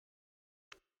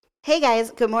Hey guys,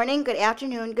 good morning, good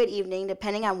afternoon, good evening,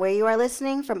 depending on where you are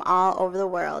listening from all over the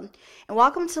world. And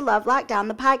welcome to Love Lockdown,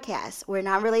 the podcast, where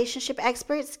non relationship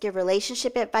experts give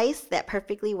relationship advice that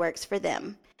perfectly works for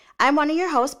them. I'm one of your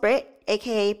hosts, Brit,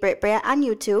 aka Brit on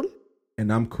YouTube.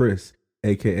 And I'm Chris,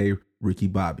 aka Ricky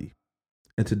Bobby.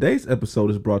 And today's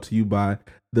episode is brought to you by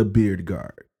The Beard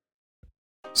Guard.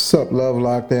 Sup, Love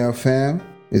Lockdown fam?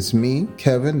 It's me,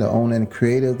 Kevin, the owner and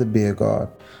creator of The Beard Guard.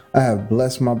 I have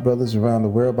blessed my brothers around the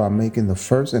world by making the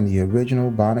first and the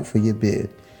original bonnet for your beard.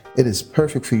 It is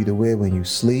perfect for you to wear when you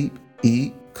sleep,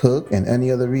 eat, cook, and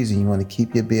any other reason you want to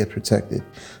keep your beard protected.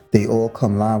 They all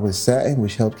come lined with satin,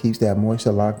 which helps keep that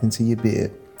moisture locked into your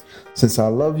beard. Since I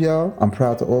love y'all, I'm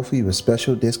proud to offer you a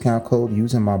special discount code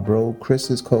using my bro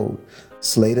Chris's code,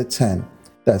 Slater10.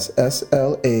 That's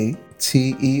SLATER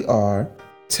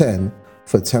 10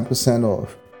 for 10%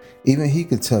 off. Even he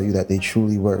can tell you that they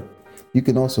truly work. You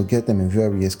can also get them in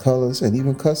various colors and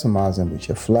even customize them with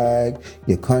your flag,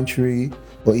 your country,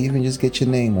 or even just get your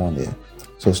name on there.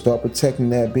 So start protecting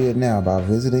that beard now by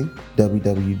visiting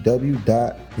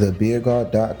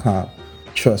www.thebeardguard.com.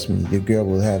 Trust me, your girl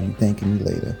will have you thanking me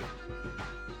later.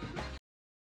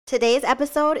 Today's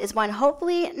episode is one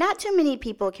hopefully not too many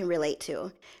people can relate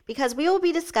to, because we will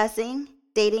be discussing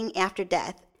dating after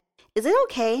death. Is it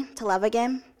okay to love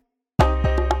again?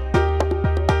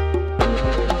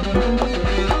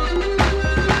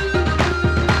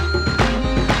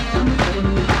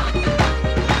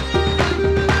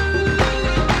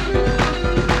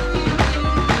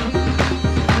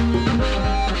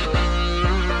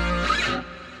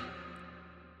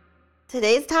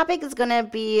 Today's topic is going to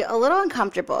be a little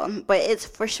uncomfortable, but it's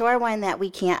for sure one that we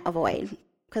can't avoid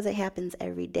because it happens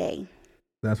every day.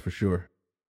 That's for sure.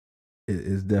 It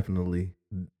is definitely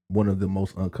one of the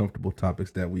most uncomfortable topics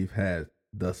that we've had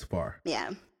thus far.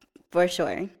 Yeah, for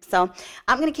sure. So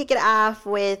I'm going to kick it off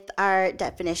with our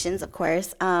definitions, of course.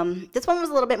 This one was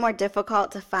a little bit more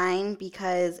difficult to find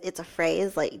because it's a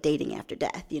phrase like dating after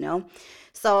death, you know?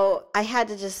 So I had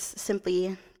to just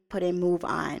simply put in move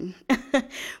on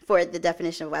for the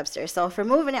definition of Webster. So for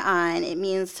moving on, it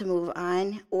means to move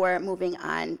on or moving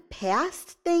on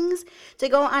past things, to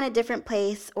go on a different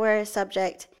place or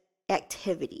subject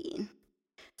activity.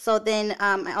 So then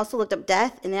I also looked up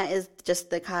death, and that is just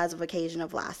the cause of occasion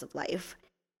of loss of life.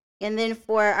 And then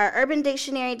for our Urban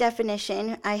Dictionary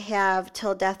definition, I have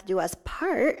till death do us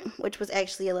part, which was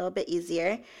actually a little bit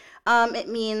easier. It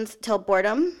means till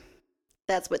boredom.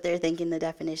 That's what they're thinking the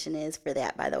definition is for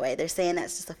that, by the way. They're saying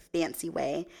that's just a fancy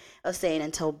way of saying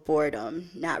until boredom,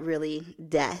 not really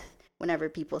death, whenever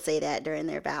people say that during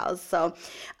their vows. So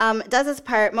does us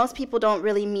part, most people don't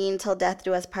really mean till death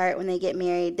do us part when they get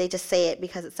married. They just say it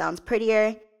because it sounds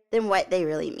prettier than what they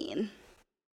really mean.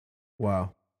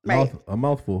 Wow. Right. A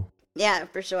mouthful. Yeah,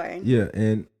 for sure. Yeah,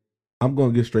 and I'm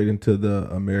going to get straight into the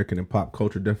American and pop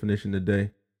culture definition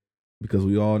today because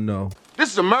we all know.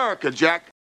 This is America, Jack.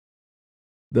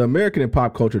 The American and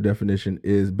pop culture definition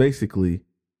is basically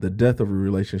the death of a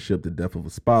relationship, the death of a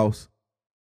spouse,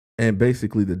 and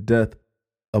basically the death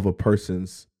of a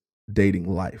person's dating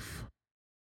life.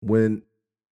 When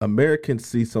Americans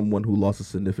see someone who lost a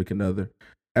significant other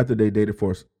after they dated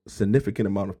for a significant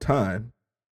amount of time,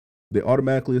 they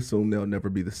automatically assume they'll never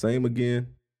be the same again,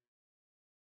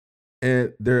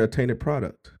 and they're a tainted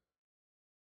product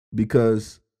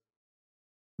because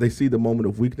they see the moment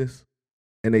of weakness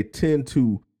and they tend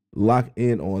to lock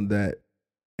in on that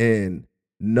and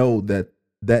know that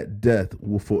that death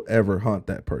will forever haunt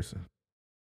that person.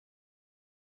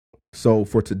 So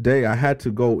for today, I had to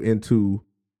go into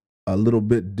a little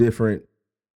bit different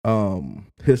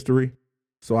history.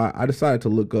 So I decided to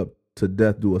look up to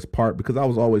death do us part because I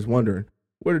was always wondering,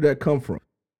 where did that come from?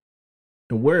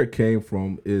 And where it came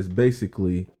from is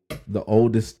basically the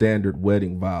oldest standard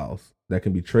wedding vows that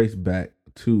can be traced back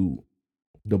to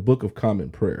the Book of Common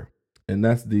Prayer. And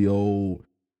that's the old,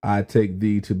 I take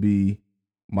thee to be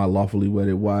my lawfully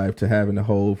wedded wife, to have and to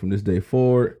hold from this day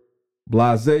forward,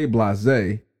 blase,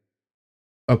 blase,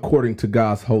 according to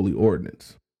God's holy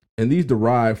ordinance. And these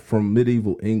derive from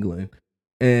medieval England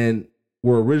and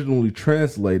were originally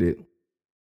translated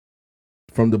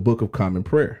from the Book of Common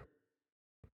Prayer.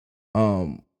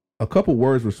 A couple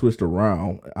words were switched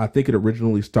around. I think it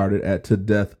originally started at to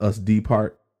death us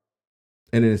depart.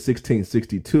 And in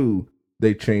 1662,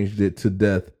 they changed it to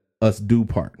death us do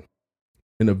part.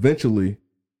 And eventually,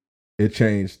 it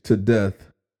changed to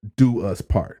death do us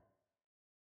part.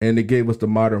 And it gave us the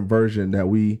modern version that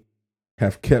we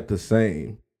have kept the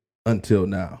same until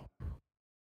now.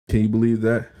 Can you believe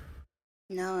that?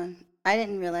 No, I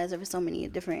didn't realize there were so many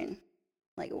different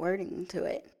wording to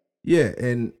it. Yeah,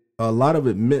 and a lot of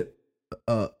it meant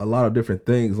a lot of different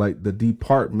things. Like the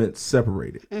department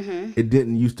separated. Mm-hmm. It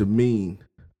didn't used to mean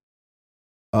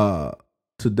to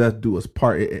death do us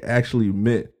part. It actually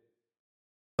meant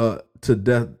to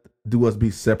death do us be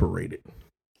separated.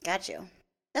 Got you.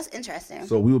 That's interesting.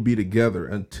 So we will be together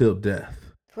until death.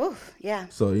 Oof, yeah.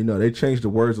 So, they changed the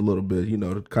words a little bit,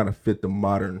 to kind of fit the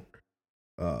modern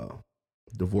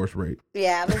divorce rate.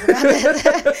 Yeah,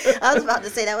 I was about to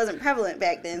say that wasn't prevalent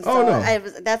back then. So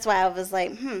that's why I was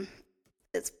like,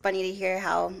 it's funny to hear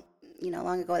how,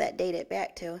 long ago that dated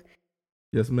back to.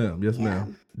 Yes, ma'am. Yes,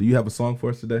 ma'am. Do you have a song for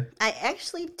us today? I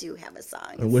actually do have a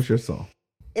song. And what's your song?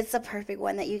 It's a perfect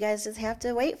one that you guys just have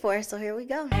to wait for. So here we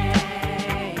go.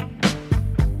 Hey,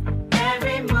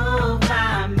 every move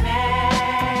I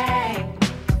make,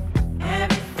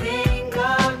 every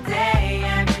single day,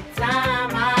 every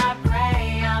time I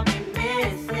pray, I'll be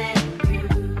missing you.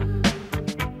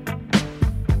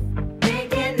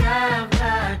 Thinking of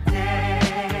the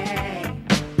day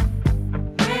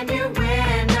when you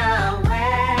went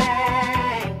away.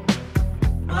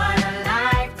 What a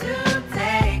life to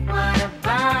take, what a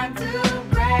bond to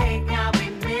break, I'll be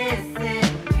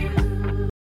missing you.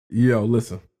 Yo,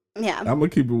 listen. Yeah. I'm going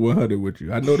to keep it 100 with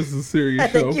you. I know this is a serious I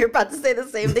show. think you're about to say the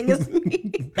same thing as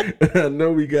me. I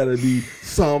know we got to be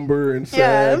somber and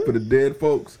sad for the dead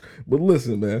folks. But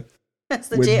listen, man. That's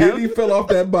the When jam. Diddy fell off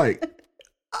that bike.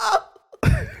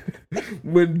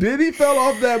 When Diddy fell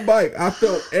off that bike, I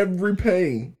felt every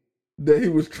pain that he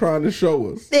was trying to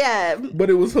show us. Yeah. But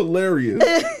it was hilarious.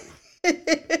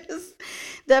 It's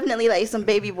definitely like some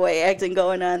baby boy acting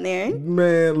going on there.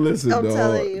 Man, listen, I'm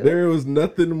telling dog. you. There was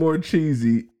nothing more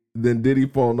cheesy than Diddy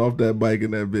falling off that bike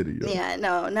in that video. Yeah,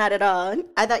 no, not at all.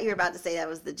 I thought you were about to say that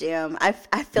was the jam. I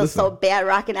feel so bad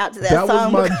rocking out to that That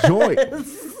song. was my joint.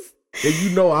 because-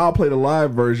 And I'll play the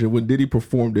live version when Diddy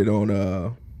performed it on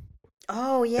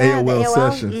Oh, yeah. AOL the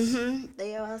Sessions. Mm-hmm, the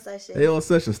AOL Sessions. AOL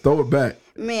Sessions. Throw it back.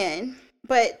 Man,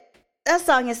 but that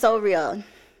song is so real.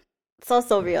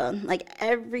 So real. Like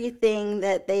everything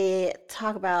that they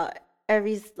talk about,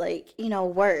 every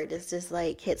word is just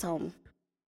like hits home.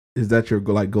 Is that your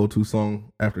go-to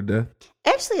song after death?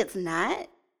 Actually, it's not.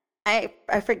 I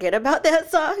forget about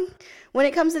that song when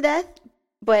it comes to death.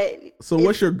 But So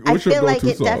what's your I go-to feel like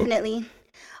it song? definitely.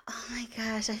 Oh my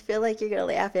gosh, I feel like you're gonna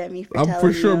laugh at me for I'm telling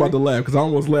for sure you. about to laugh because I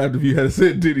almost laughed if you had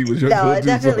said Diddy was your No, go-to it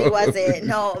definitely song. wasn't.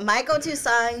 No, my go-to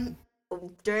song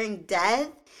during death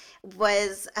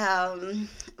was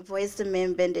Boyz II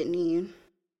Men Bended Knee.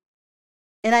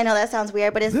 And I know that sounds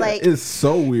weird, but it's like it's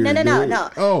so weird. No, dude. no.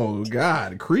 Oh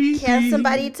God, creepy. Can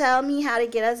somebody tell me how to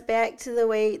get us back to the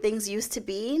way things used to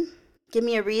be? Give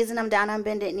me a reason I'm down on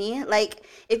bended knee. Like,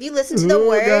 if you listen to the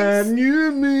words,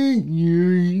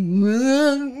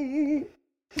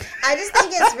 I just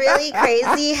think it's really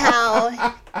crazy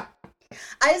how.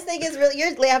 I just think it's really,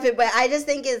 you're laughing, but I just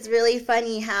think it's really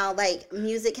funny how, like,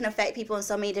 music can affect people in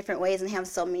so many different ways and have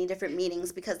so many different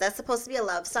meanings, because that's supposed to be a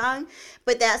love song,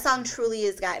 but that song truly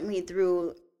has gotten me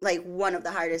through, like, one of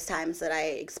the hardest times that I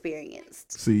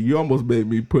experienced. See, you almost made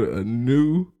me put a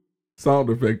new sound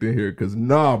effect in here because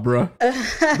bruh,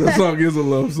 the song is a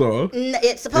love song.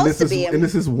 It's supposed to be. And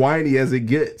this is whiny as it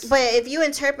gets. But if you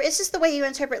interpret, it's just the way you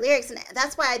interpret lyrics, and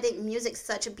that's why I think music's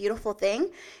such a beautiful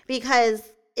thing, because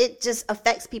it just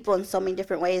affects people in so many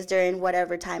different ways during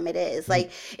whatever time it is.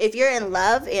 Like, if you're in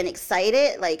love and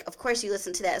excited, like, of course you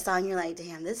listen to that song, you're like,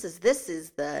 damn, this is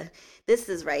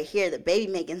right here, the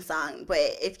baby making song. But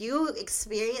if you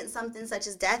experience something such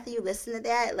as death, you listen to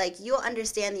that, like, you'll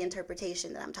understand the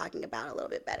interpretation that I'm talking about a little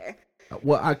bit better.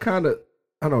 Well, I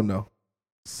don't know.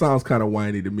 Sounds kind of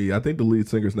whiny to me. I think the lead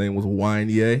singer's name was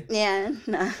Wine-Ye. Yeah,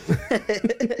 no.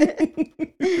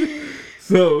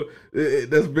 So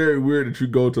that's very weird that you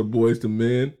go to Boyz II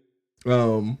Men.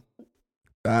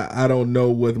 I don't know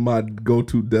what my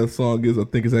go-to death song is. I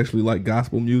think it's actually like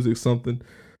gospel music, something.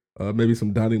 Maybe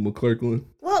some Donnie McClurkin.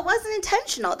 Well, it wasn't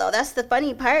intentional, though. That's the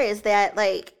funny part, is that,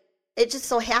 like, it just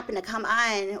so happened to come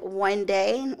on one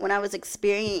day when I was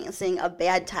experiencing a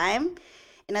bad time,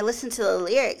 and I listened to the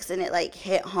lyrics, and it, like,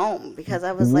 hit home, because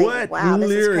I was like, wow, this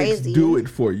is crazy. What do it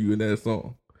for you in that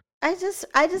song? I just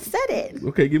said it.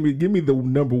 Okay, give me the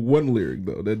number one lyric,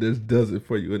 though, that just does it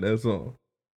for you in that song.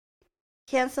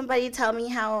 Can somebody tell me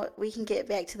how we can get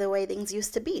back to the way things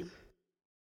used to be?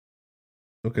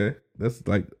 Okay, that's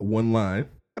like one line.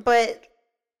 But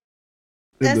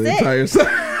that's the entire song.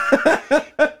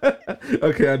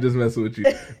 Okay, I'm just messing with you.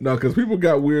 No, because people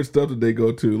got weird stuff that they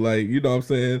go to. Like, you know what I'm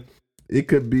saying? It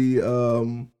could be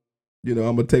I'm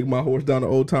gonna take my horse down the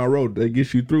Old Town Road. That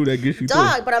gets you through.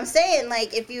 Dog, but I'm saying,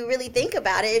 like, if you really think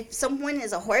about it, if someone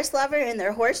is a horse lover and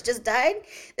their horse just died,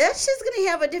 that's just gonna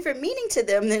have a different meaning to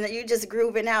them than you just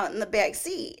grooving out in the back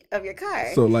seat of your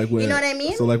car. So like when you know what I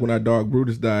mean? So like when our dog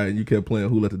Brutus died, and you kept playing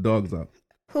Who Let the Dogs Out.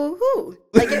 Who?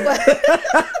 Like it was.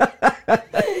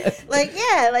 Like,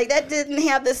 yeah, like that didn't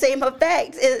have the same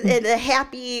effect. And a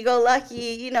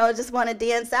happy-go-lucky, just want to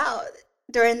dance out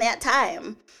during that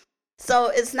time. So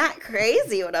it's not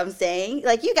crazy what I'm saying.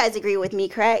 Like, you guys agree with me,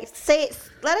 correct?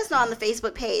 Let us know on the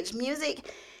Facebook page.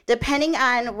 Music, depending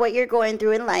on what you're going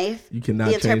through in life, you cannot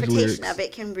the change interpretation lyrics. of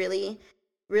it can really,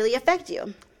 really affect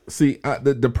you. See,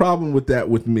 the problem with that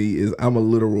with me is I'm a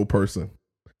literal person.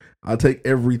 I take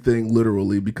everything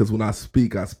literally because when I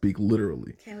speak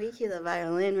literally. Can we cue the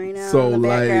violin right now So, in the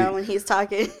background like, when he's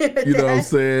talking? You know what I'm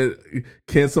saying?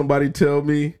 Can somebody tell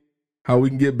me how we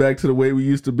can get back to the way we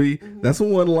used to be? Mm-hmm. That's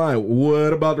one line.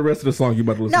 What about the rest of the song you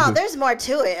about to listen to? No, there's more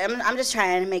to it. I'm just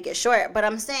trying to make it short. But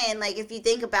I'm saying, like, if you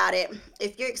think about it,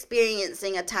 if you're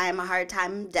experiencing a hard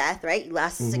time, death, right? You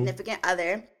lost a significant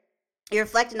other. You're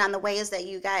reflecting on the ways that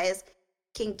you guys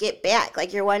can get back.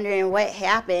 Like, you're wondering what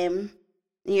happened.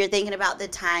 And you're thinking about the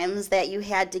times that you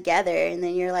had together. And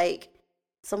then you're like,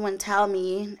 someone tell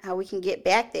me how we can get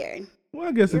back there. Well,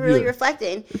 I guess You're really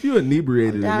reflecting. if you're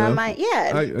inebriated enough, I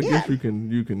yeah. guess you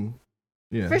can.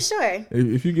 Yeah, For sure.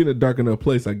 If you get in a dark enough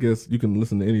place, I guess you can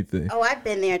listen to anything. Oh, I've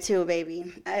been there too,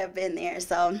 baby. I have been there,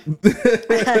 so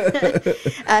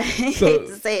I hate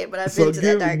to say it, but I've been to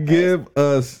that dark place. Give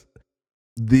us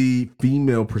the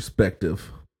female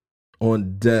perspective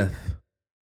on death.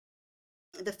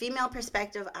 The female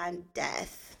perspective on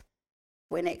death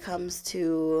when it comes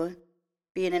to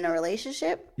being in a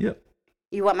relationship. Yep.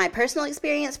 You want my personal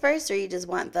experience first, or you just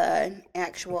want the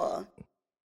actual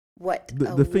what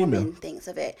The a female woman thinks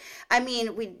of it? I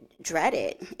mean, we dread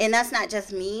it. And that's not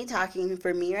just me talking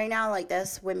for me right now. Like,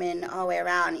 that's women all the way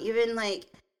around. Even, like,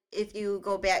 if you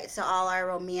go back to all our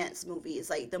romance movies,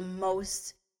 like, the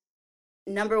most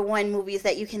number one movies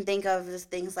that you can think of is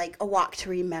things like A Walk to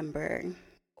Remember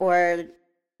or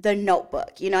The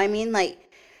Notebook. You know what I mean? Like,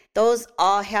 those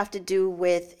all have to do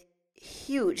with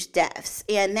huge deaths.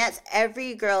 And that's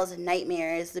every girl's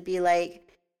nightmare, is to be like,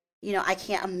 I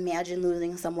can't imagine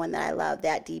losing someone that I love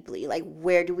that deeply. Like,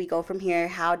 where do we go from here?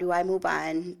 How do I move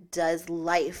on? Does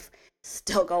life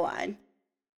still go on?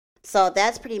 So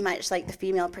that's pretty much like the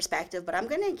female perspective, but I'm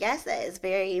going to guess that it's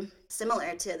very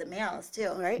similar to the males too,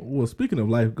 right? Well, speaking of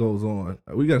life goes on,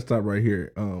 we got to stop right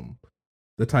here.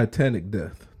 The Titanic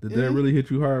death. Did that really hit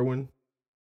you hard when?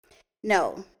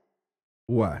 No,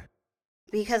 Why?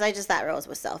 because I just thought Rose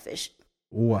was selfish.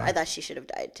 Why? I thought she should have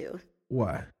died too.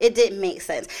 Why? It didn't make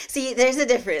sense. See, there's a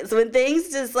difference. When things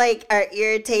just like are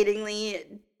irritatingly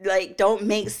like don't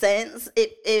make sense,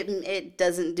 it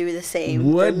doesn't do the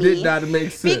same. What for me. did not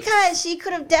make sense? Because she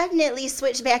could have definitely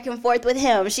switched back and forth with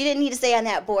him. She didn't need to stay on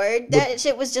that board. That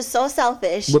shit was just so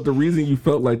selfish. But the reason you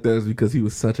felt like that is because he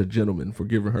was such a gentleman for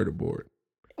giving her the board.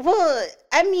 Well,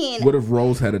 I mean, What if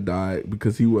Rose had to die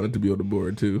because he wanted to be on the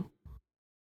board too?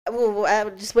 well, I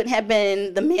just wouldn't have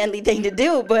been the manly thing to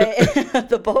do, but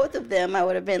the both of them, I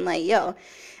would have been like, yo.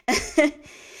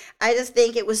 I just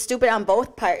think it was stupid on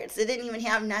both parts. It didn't even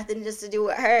have nothing just to do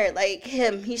with her. Like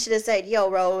him, he should have said,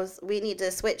 yo, Rose, we need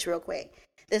to switch real quick.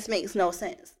 This makes no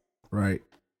sense. Right.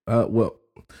 Well,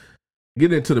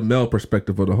 getting into the male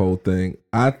perspective of the whole thing,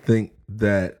 I think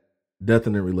that death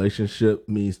in a relationship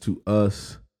means to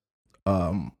us,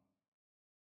 for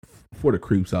the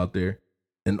creeps out there,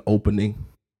 an opening,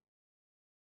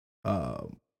 a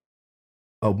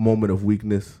moment of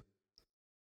weakness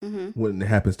when it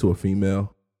happens to a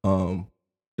female.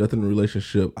 Death in a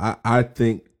relationship, I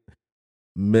think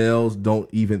males don't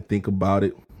even think about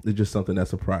it. It's just something that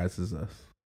surprises us.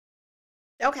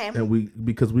 Okay. And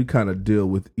because we kind of deal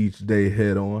with each day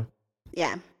head on.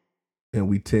 Yeah. And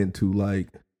we tend to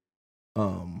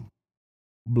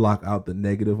block out the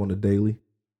negative on the daily,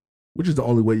 which is the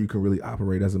only way you can really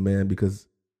operate as a man, because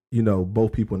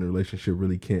both people in a relationship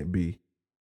really can't be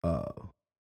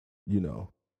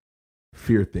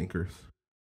fear thinkers.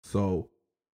 So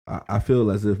I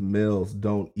feel as if males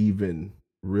don't even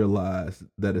realize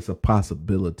that it's a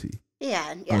possibility.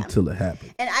 Yeah. Until it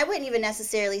happens. And I wouldn't even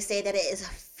necessarily say that it is a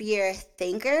fear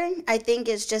thinker. I think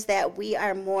it's just that we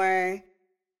are more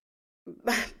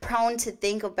prone to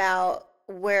think about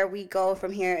where we go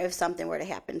from here if something were to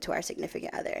happen to our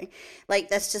significant other. Like,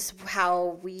 that's just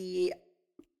how we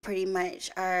pretty much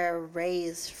are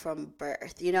raised from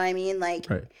birth. You know what I mean? Like,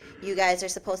 right. You guys are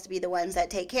supposed to be the ones that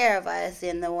take care of us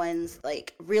and the ones,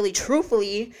 like, really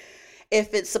truthfully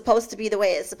if it's supposed to be the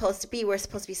way it's supposed to be, we're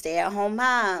supposed to be stay-at-home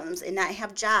moms and not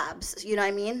have jobs. You know what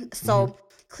I mean? So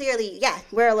clearly, yeah,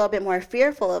 we're a little bit more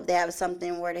fearful of that if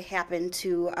something were to happen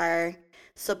to our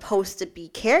supposed to be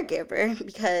caregiver,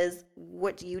 because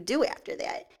what do you do after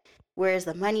that? Where's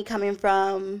the money coming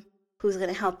from? Who's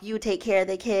going to help you take care of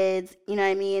the kids? You know what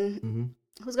I mean?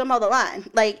 Who's going to mow the lawn?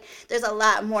 Like, there's a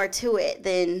lot more to it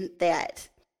than that.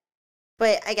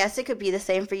 But I guess it could be the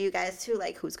same for you guys too.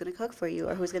 Like, who's going to cook for you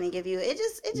or who's going to give you? It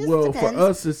just well, depends. for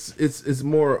us, it's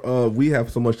more of we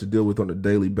have so much to deal with on a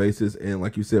daily basis, and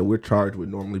like you said, we're charged with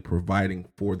normally providing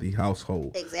for the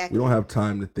household. Exactly. We don't have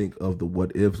time to think of the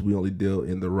what ifs. We only deal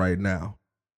in the right now.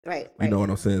 Right. You know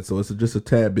what I'm saying? So it's just a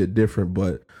tad bit different,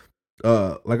 but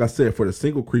like I said, for the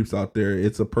single creeps out there,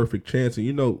 it's a perfect chance. And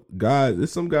you know, guys,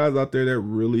 there's some guys out there that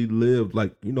really live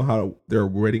like, you know how they're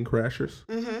wedding crashers.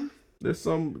 Mm-hmm. There's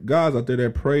some guys out there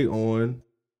that prey on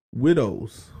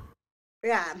widows.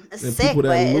 Yeah, and sick, people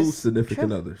that but lose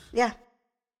significant others. Yeah.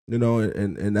 You know,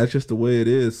 and that's just the way it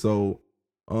is. So,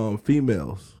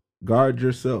 females, guard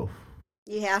yourself.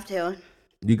 You have to.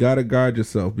 You gotta guard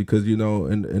yourself because you know,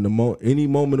 any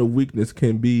moment of weakness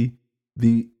can be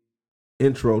the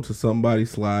intro to somebody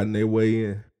sliding their way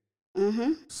in.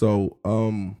 Mm-hmm. So,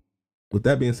 with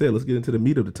that being said, let's get into the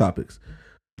meat of the topics.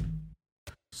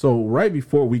 So right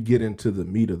before we get into the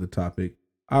meat of the topic,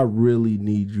 I really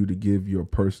need you to give your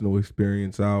personal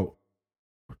experience out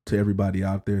to everybody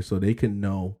out there so they can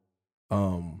know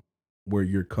where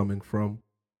you're coming from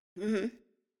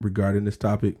regarding this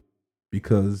topic,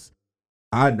 because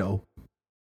I know,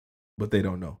 but they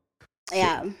don't know.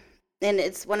 Yeah. And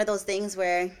it's one of those things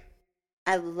where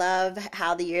I love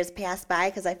how the years pass by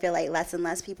because I feel like less and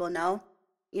less people know.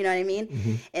 You know what I mean?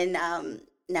 Mm-hmm. And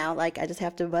now, like, I just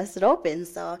have to bust it open.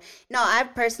 So, no,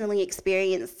 I've personally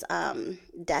experienced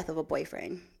death of a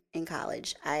boyfriend in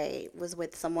college. I was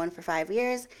with someone for 5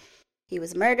 years. He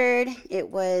was murdered. It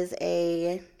was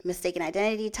a mistaken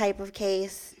identity type of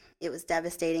case. It was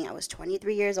devastating. I was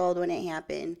 23 years old when it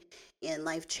happened, and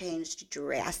life changed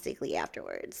drastically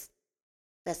afterwards.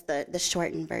 That's the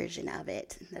shortened version of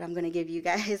it that I'm going to give you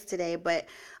guys today. But,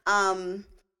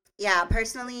 yeah,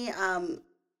 personally,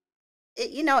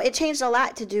 it changed a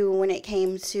lot to do when it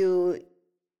came to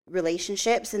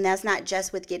relationships, and that's not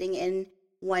just with getting in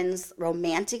ones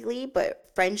romantically, but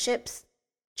friendships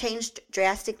changed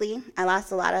drastically. I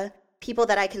lost a lot of people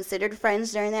that I considered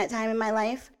friends during that time in my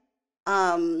life.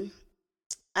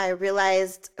 I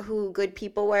realized who good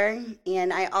people were,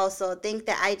 and I also think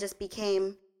that I just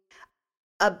became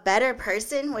a better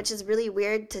person, which is really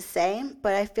weird to say,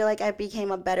 but I feel like I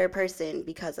became a better person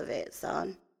because of it.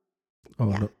 So,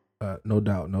 yeah. No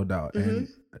doubt. Mm-hmm. And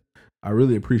I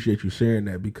really appreciate you sharing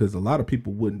that because a lot of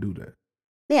people wouldn't do that.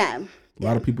 Yeah. A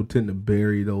lot of people tend to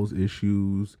bury those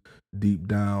issues deep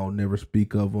down, never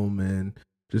speak of them, and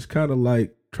just kind of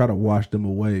like try to wash them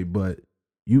away. But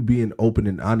you being open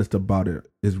and honest about it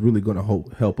is really going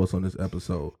to help us on this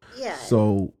episode. Yeah.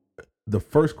 So the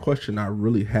first question I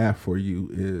really have for you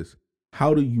is,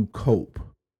 how do you cope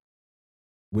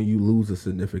when you lose a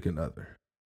significant other?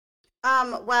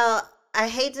 Well, I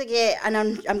hate to get, and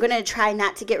I'm going to try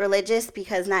not to get religious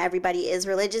because not everybody is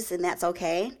religious, and that's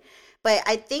okay. But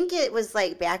I think it was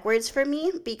like backwards for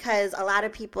me because a lot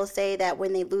of people say that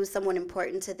when they lose someone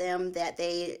important to them that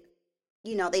they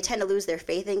tend to lose their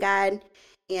faith in God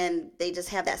and they just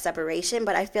have that separation.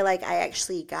 But I feel like I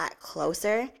actually got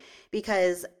closer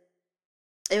because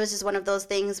it was just one of those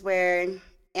things where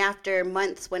after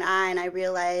months went on, I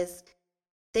realized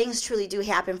things truly do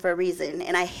happen for a reason.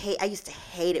 And I used to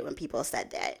hate it when people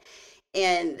said that.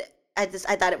 And I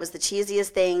thought it was the cheesiest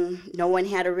thing. No one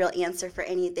had a real answer for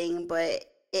anything, but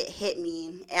it hit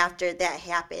me after that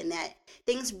happened that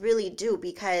things really do,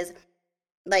 because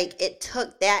like it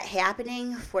took that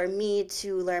happening for me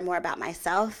to learn more about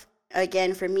myself.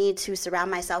 Again, for me to surround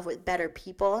myself with better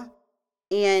people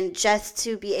and just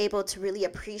to be able to really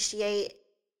appreciate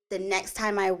the next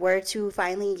time I were to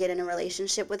finally get in a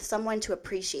relationship with someone, to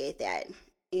appreciate that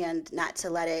and not to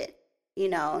let it,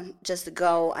 just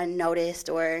go unnoticed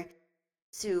or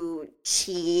to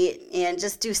cheat and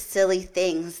just do silly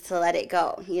things to let it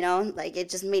go, like it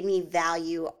just made me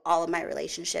value all of my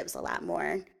relationships a lot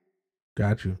more.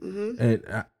 Got you.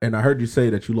 Mm-hmm. And I heard you say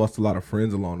that you lost a lot of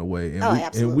friends along the way. And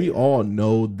absolutely. And we all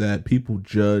know that people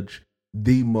judge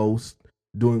the most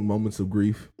during moments of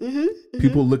grief. Mm-hmm. Mm-hmm.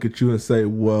 People look at you and say,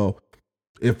 well,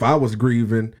 if I was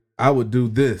grieving, I would do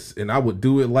this and I would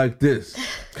do it like this.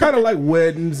 Kind of like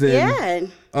weddings and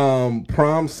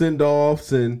prom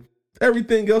send-offs and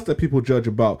everything else that people judge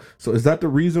about. So is that the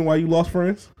reason why you lost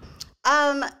friends?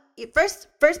 First,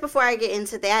 before I get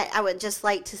into that, I would just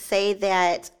like to say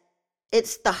that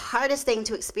it's the hardest thing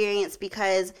to experience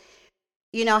because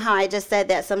you know how I just said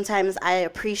that sometimes I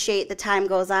appreciate the time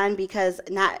goes on because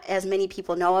not as many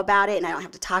people know about it and I don't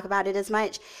have to talk about it as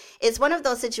much. It's one of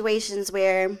those situations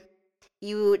where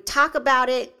you talk about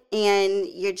it and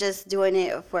you're just doing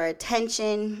it for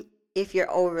attention if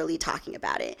you're overly talking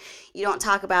about it. You don't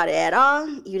talk about it at all.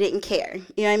 You didn't care.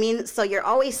 You know what I mean? So you're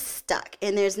always stuck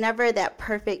and there's never that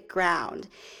perfect ground.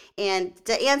 And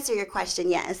to answer your question,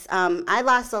 yes, I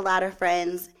lost a lot of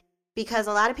friends because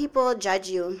a lot of people judge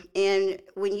you. And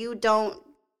when you don't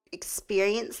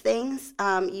experience things,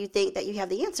 you think that you have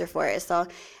the answer for it. So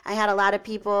I had a lot of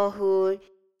people who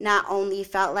not only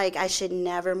felt like I should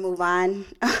never move on,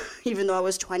 even though I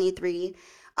was 23.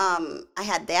 I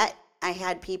had that. I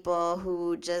had people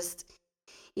who just,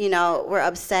 were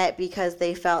upset because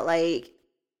they felt like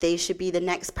they should be the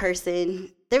next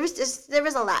person. There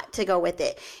was a lot to go with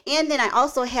it. And then I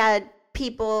also had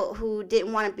people who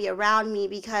didn't want to be around me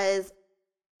because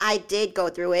I did go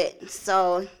through it.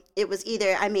 So it was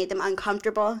either I made them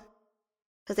uncomfortable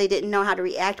because they didn't know how to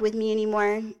react with me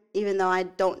anymore, even though I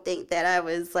don't think that I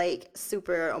was like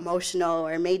super emotional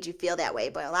or made you feel that way.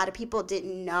 But a lot of people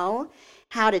didn't know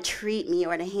how to treat me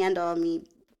or to handle me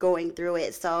going through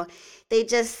it. So they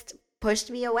just pushed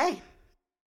me away.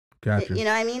 Gotcha. You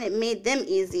know what I mean? It made them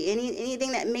easy.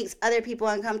 Anything that makes other people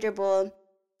uncomfortable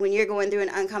when you're going through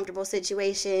an uncomfortable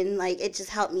situation, like it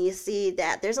just helped me see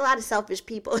that there's a lot of selfish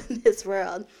people in this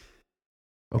world.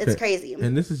 Okay. It's crazy.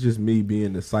 And this is just me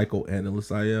being the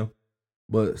psychoanalyst I am.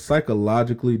 But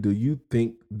psychologically, do you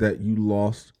think that you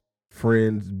lost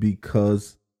friends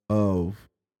because of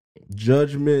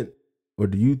judgment? Or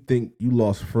do you think you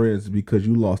lost friends because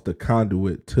you lost the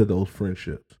conduit to those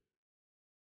friendships?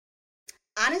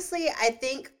 Honestly, I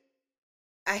think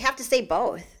I have to say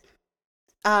both.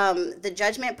 The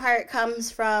judgment part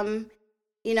comes from,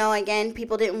 again,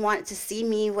 people didn't want to see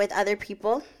me with other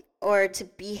people or to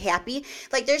be happy.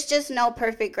 Like, there's just no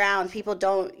perfect ground.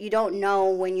 You don't know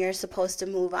when you're supposed to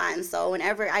move on. So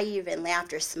whenever I even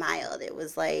laughed or smiled, it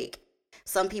was like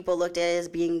some people looked at it as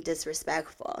being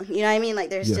disrespectful. You know what I mean? Like,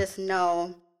 there's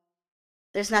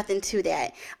nothing to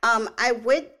that. I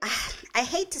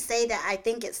hate to say that I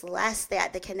think it's less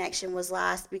that the connection was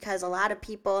lost because a lot of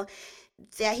people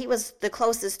that he was the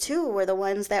closest to were the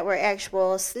ones that were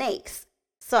actual snakes.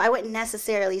 So I wouldn't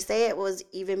necessarily say it was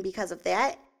even because of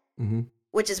that,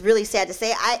 which is really sad to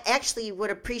say. I actually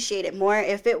would appreciate it more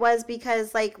if it was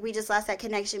because, like, we just lost that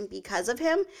connection because of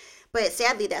him. But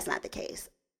sadly, that's not the case.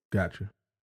 Gotcha.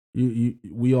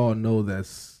 We all know that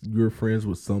you're friends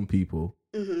with some people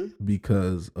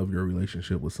because of your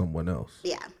relationship with someone else.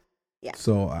 Yeah.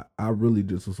 So I really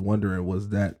just was wondering, was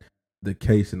that the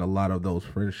case in a lot of those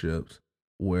friendships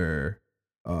where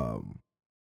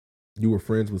you were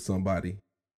friends with somebody,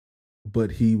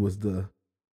 but he was the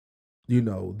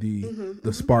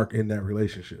spark in that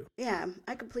relationship? Yeah,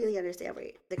 I completely understand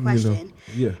the question.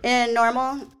 Yeah. And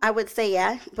normal, I would say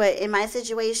yeah, but in my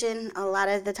situation, a lot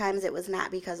of the times it was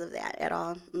not because of that at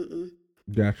all.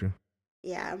 Gotcha.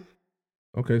 Yeah.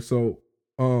 Okay, so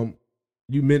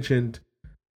you mentioned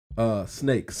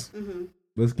snakes.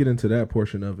 Let's get into that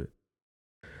portion of it.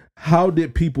 How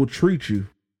did people treat you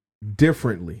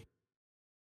differently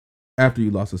after you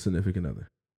lost a significant other?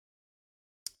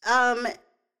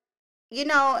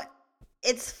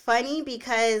 It's funny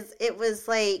because it was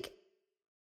like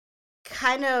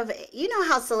kind of,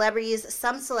 how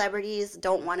some celebrities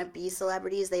don't want to be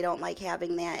celebrities. They don't like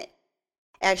having that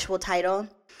actual title.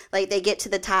 Like, they get to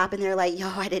the top and they're like, yo,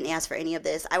 I didn't ask for any of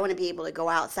this. I want to be able to go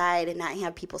outside and not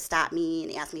have people stop me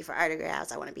and ask me for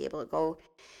autographs. I want to be able to go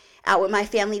out with my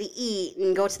family to eat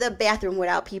and go to the bathroom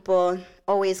without people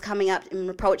always coming up and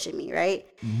reproaching me, right?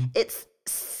 It's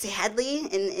sadly,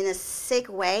 in a sick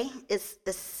way, it's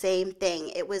the same thing.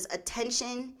 It was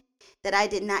attention that I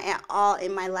did not at all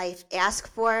in my life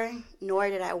ask for, nor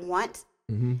did I want,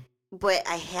 but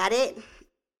I had it,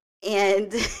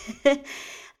 and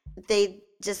they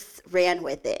just ran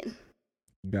with it.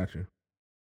 Gotcha.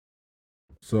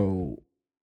 So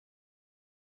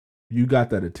you got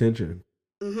that attention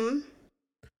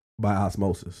by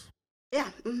osmosis. Yeah.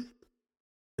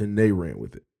 And they ran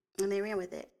with it.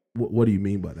 What do you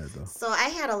mean by that, though? So I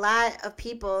had a lot of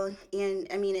people, and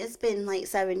I mean, it's been like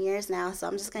 7 years now, so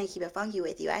I'm just going to keep it funky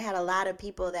with you. I had a lot of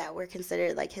people that were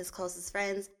considered like his closest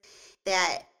friends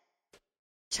that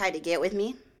tried to get with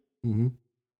me.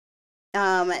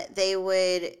 They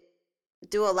would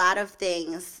do a lot of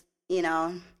things,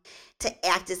 to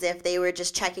act as if they were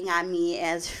just checking on me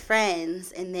as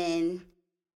friends, and then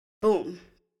boom,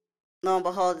 lo and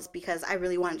behold, it's because I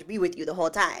really wanted to be with you the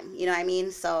whole time. You know what I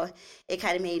mean? So it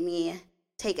kind of made me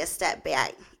take a step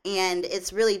back And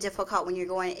it's really difficult when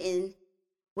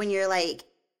you're like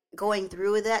going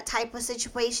through that type of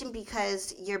situation,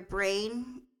 because your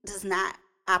brain does not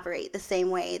operate the same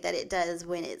way that it does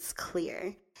when it's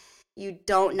clear. You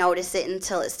don't notice it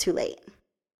until it's too late.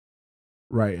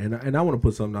 Right. And I want to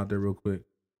put something out there real quick.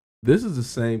 This is the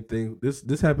same thing.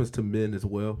 This happens to men as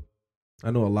well.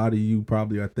 I know a lot of you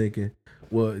probably are thinking,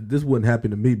 well, this wouldn't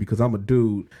happen to me because I'm a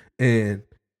dude and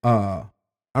I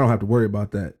don't have to worry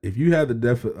about that. If you have the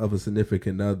death of a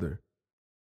significant other,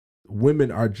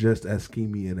 women are just as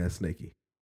schemy and as snaky.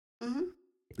 Mm-hmm.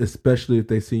 Especially if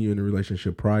they see you in a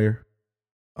relationship prior.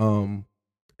 And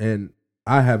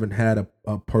I haven't had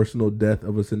a personal death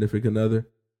of a significant other,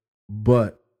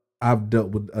 but I've dealt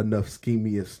with enough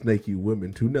schemy and snaky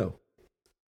women to know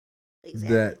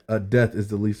that a death is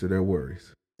the least of their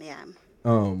worries. Yeah.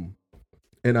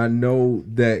 And I know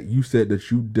that you said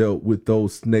that you dealt with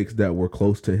those snakes that were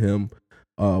close to him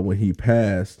when he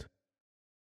passed,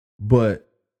 but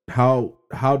how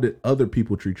did other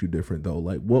people treat you different though?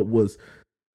 Like, what was,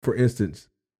 for instance,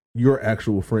 your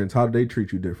actual friends? How did they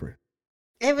treat you different?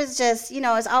 It was just,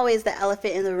 it's always the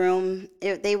elephant in the room.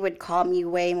 They would call me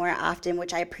way more often,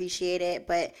 which I appreciated.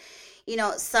 But,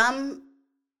 some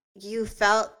you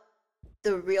felt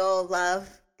the real love,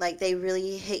 like they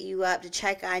really hit you up to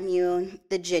check on you,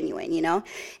 the genuine,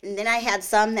 And then I had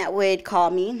some that would call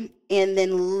me and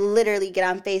then literally get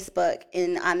on Facebook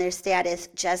and on their status,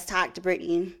 just talk to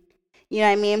Brittany. You know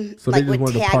what I mean? So they just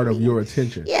wanted a part of your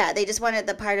attention. Yeah, they just wanted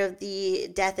the part of the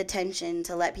death attention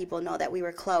to let people know that we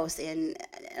were close, and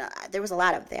there was a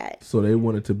lot of that. So they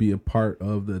wanted to be a part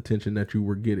of the attention that you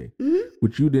were getting, mm-hmm.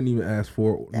 which you didn't even ask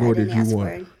for, nor did you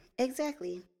want.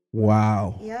 Exactly.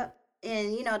 Wow. Yep.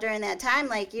 And, during that time,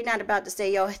 like, you're not about to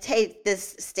say, yo, take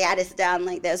this status down,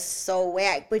 like, that's so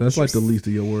whack. But that's like the least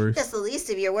of your worries. That's the least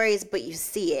of your worries, but you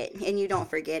see it, and you don't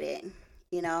forget it.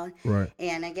 Right.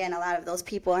 And again, a lot of those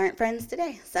people aren't friends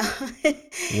today. So,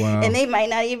 wow. And they might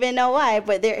not even know why,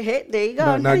 but there you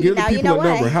go. Now give the people a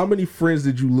number. Why. How many friends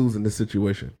did you lose in this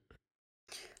situation?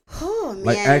 Oh, man.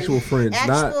 Like actual friends.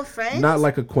 Friends? Not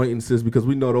like acquaintances, because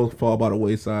we know those fall by the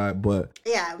wayside, but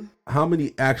yeah. How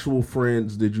many actual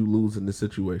friends did you lose in this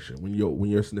situation when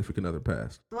your significant other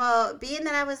passed? Well, being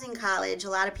that I was in college, a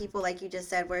lot of people, like you just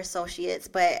said, were associates,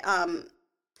 but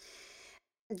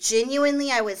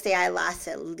genuinely, I would say I lost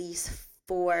at least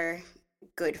 4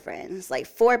 good friends. Like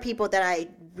 4 people that I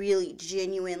really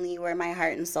genuinely were my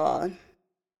heart and soul.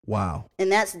 Wow. And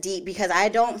that's deep, because I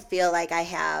don't feel like I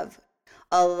have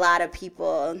a lot of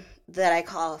people that I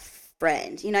call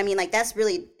friend. You know what I mean? Like that's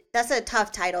a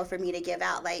tough title for me to give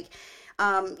out. Like,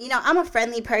 I'm a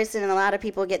friendly person, and a lot of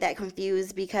people get that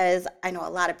confused because I know a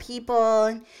lot of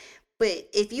people. But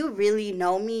if you really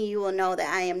know me, you will know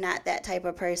that I am not that type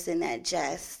of person that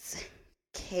just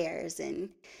cares and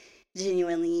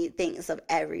genuinely thinks of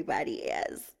everybody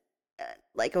as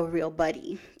like a real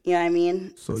buddy. You know what I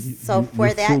mean? So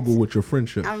you're frugal with your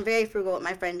friendships. I'm very frugal with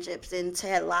my friendships, and to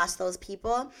have lost those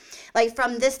people, like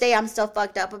from this day, I'm still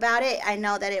fucked up about it. I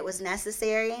know that it was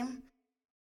necessary,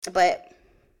 but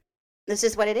that's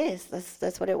just what it is.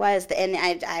 That's what it was. And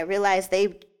I realized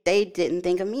they didn't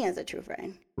think of me as a true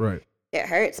friend. Right. It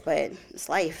hurts, but it's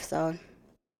life. So,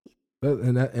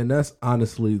 and that's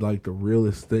honestly like the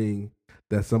realest thing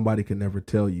that somebody can never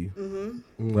tell you.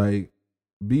 Mm-hmm. Like,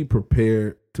 be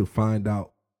prepared to find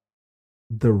out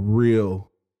the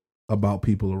real about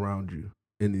people around you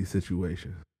in these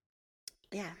situations.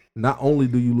 Yeah. Not only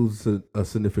do you lose a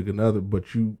significant other,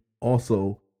 but you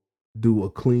also do a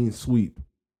clean sweep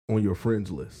on your friends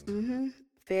list. Mm-hmm.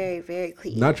 Very, very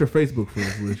clean. Not your Facebook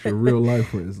friends list, your real life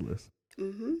friends list.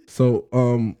 Mm-hmm.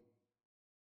 So,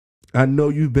 I know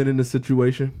you've been in this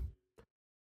situation,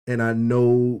 and I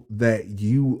know that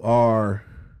you are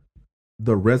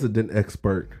the resident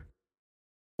expert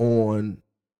on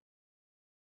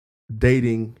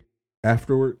dating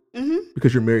afterward, mm-hmm.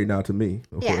 because you're married now to me,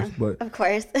 of course. But of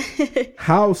course.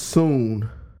 how soon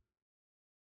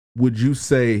would you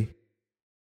say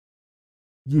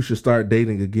you should start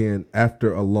dating again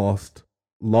after a loss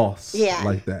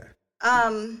like that?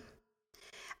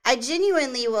 I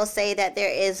genuinely will say that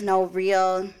there is no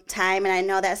real time, and I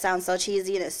know that sounds so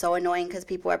cheesy and it's so annoying because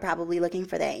people are probably looking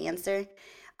for that answer.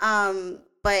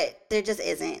 But there just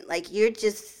isn't. Like, you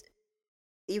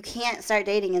can't start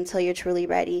dating until you're truly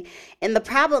ready. And the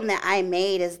problem that I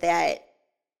made is that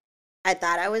I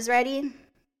thought I was ready,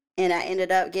 and I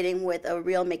ended up getting with a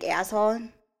real McAsshole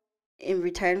in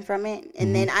return from it.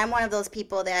 And then I'm one of those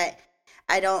people that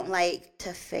I don't like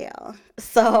to fail.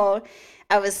 So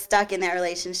I was stuck in that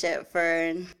relationship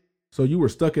So you were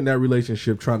stuck in that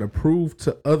relationship trying to prove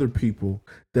to other people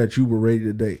that you were ready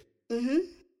to date. Mm-hmm.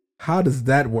 How does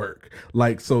that work?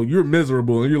 Like, so you're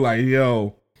miserable and you're like,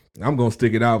 yo, I'm going to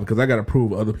stick it out because I got to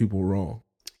prove other people wrong.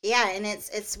 Yeah, and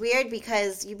it's weird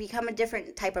because you become a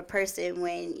different type of person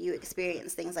when you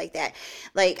experience things like that.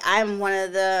 Like, I'm one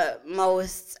of the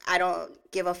most, I don't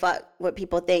give a fuck what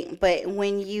people think, but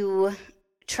when you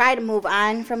try to move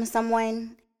on from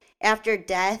someone after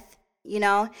death, you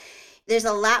know, there's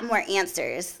a lot more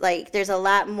answers. Like, there's a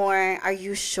lot more, are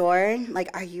you sure?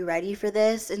 Like, are you ready for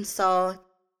this? And so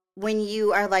when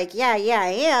you are like, yeah, I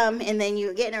am, and then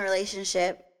you get in a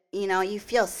relationship, you know, you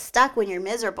feel stuck when you're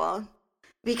miserable.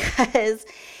 Because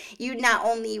you not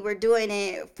only were doing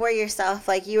it for yourself,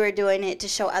 like you were doing it to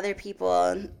show other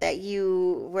people that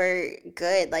you were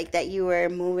good, like that you were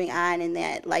moving on and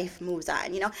that life moves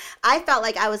on. You know, I felt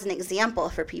like I was an example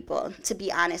for people, to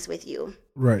be honest with you.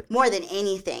 Right. More than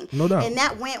anything. No doubt. And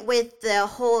that went with the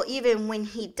whole, even when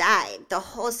he died, the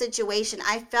whole situation,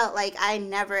 I felt like I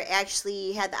never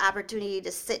actually had the opportunity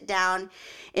to sit down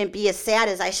and be as sad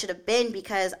as I should have been,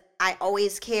 because I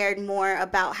always cared more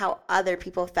about how other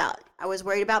people felt. I was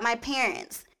worried about my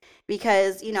parents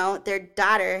because, you know, their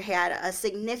daughter had a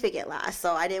significant loss.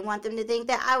 So I didn't want them to think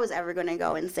that I was ever going to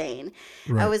go insane.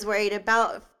 Right. I was worried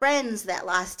about friends that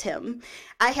lost him.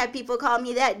 I had people call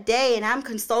me that day and I'm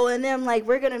consoling them like,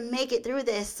 we're going to make it through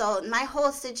this. So my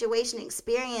whole situation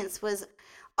experience was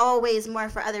always more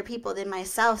for other people than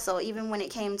myself. So even when it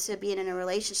came to being in a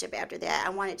relationship after that, I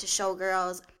wanted to show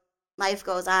girls life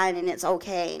goes on and it's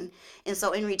okay. And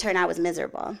so in return, I was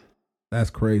miserable.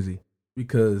 That's crazy,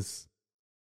 because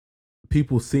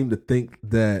people seem to think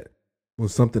that when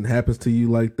something happens to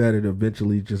you like that, it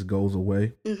eventually just goes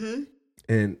away. Mm-hmm.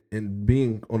 And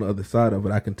being on the other side of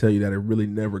it, I can tell you that it really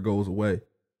never goes away.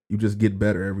 You just get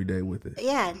better every day with it.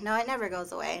 Yeah, no, it never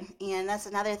goes away. And that's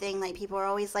another thing, like people are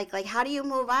always like, how do you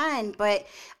move on? But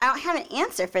I don't have an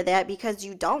answer for that, because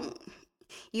you don't.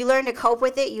 You learn to cope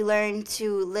with it. You learn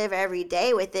to live every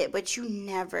day with it, but you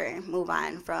never move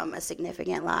on from a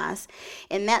significant loss.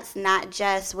 And that's not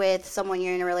just with someone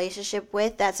you're in a relationship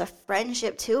with. That's a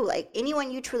friendship too. Like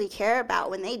anyone you truly care about,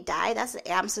 when they die, that's an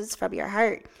absence from your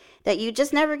heart that you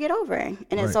just never get over. And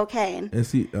it's okay. And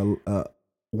see,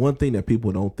 one thing that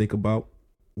people don't think about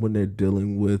when they're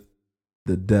dealing with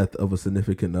the death of a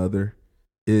significant other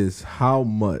is how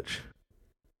much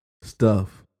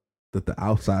stuff that the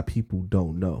outside people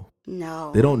don't know.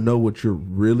 No. They don't know what you're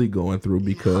really going through,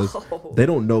 because they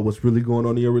don't know what's really going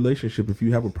on in your relationship if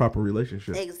you have a proper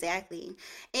relationship. Exactly.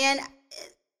 And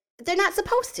they're not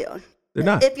supposed to. They're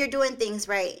not. If you're doing things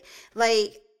right.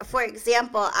 Like, for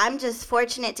example, I'm just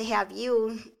fortunate to have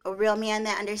you, a real man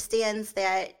that understands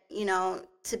that, you know,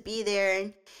 to be there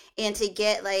and to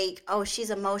get like, oh, she's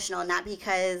emotional, not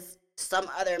because some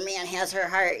other man has her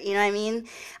heart, you know what I mean?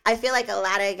 I feel like a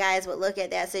lot of guys would look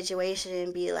at that situation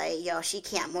and be like, yo, she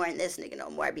can't mourn this nigga no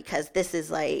more because this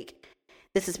is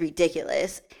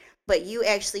ridiculous. But you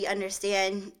actually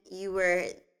understand you were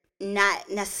not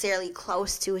necessarily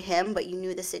close to him, but you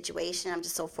knew the situation. I'm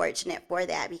just so fortunate for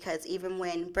that, because even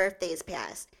when birthdays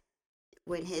pass,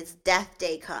 when his death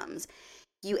day comes,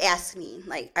 you ask me,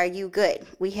 like, are you good?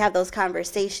 We have those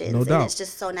conversations. No doubt. And it's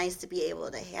just so nice to be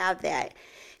able to have that.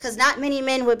 Because not many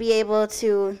men would be able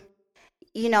to,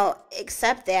 you know,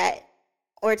 accept that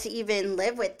or to even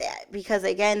live with that. Because,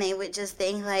 again, they would just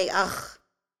think like, oh,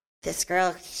 this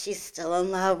girl, she's still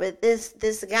in love with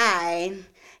this guy.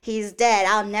 He's dead.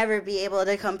 I'll never be able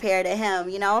to compare to him,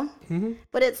 you know? Mm-hmm.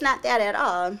 But it's not that at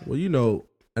all. Well, you know,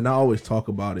 and I always talk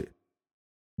about it.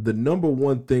 The number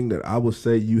one thing that I would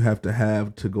say you have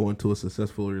to go into a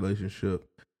successful relationship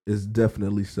is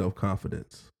definitely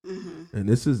self-confidence. Mm-hmm. And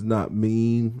this is not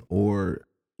mean or,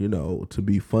 you know, to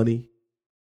be funny,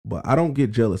 but I don't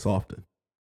get jealous often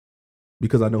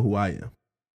because I know who I am.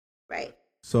 Right.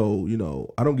 So, you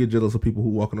know, I don't get jealous of people who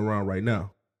are walking around right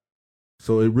now.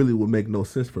 So it really would make no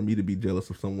sense for me to be jealous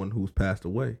of someone who's passed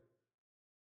away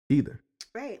either.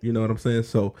 Right. You know what I'm saying?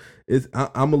 So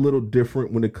I'm a little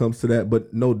different when it comes to that,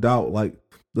 but no doubt, like,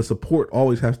 the support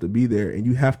always has to be there, and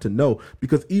you have to know,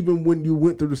 because even when you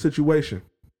went through the situation,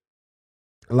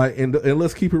 like, and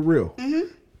let's keep it real, mm-hmm.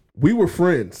 we were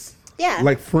friends. Yeah.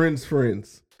 Like friends,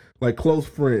 like close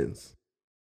friends.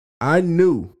 I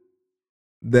knew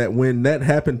that when that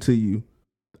happened to you,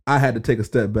 I had to take a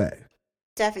step back.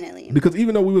 Definitely. Because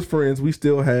even though we was friends, we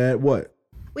still had what?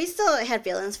 We still had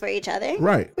feelings for each other.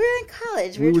 Right. We were in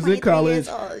college. We was in college. Years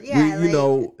old. Yeah, you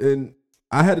know, and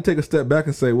I had to take a step back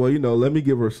and say, well, you know, let me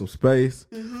give her some space,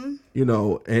 mm-hmm. you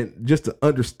know, and just to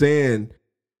understand,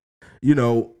 you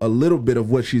know, a little bit of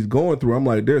what she's going through. I'm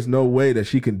like, there's no way that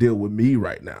she can deal with me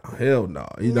right now. Hell no.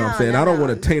 You know what I'm saying? I don't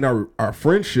want to taint our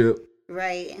friendship.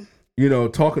 Right. You know,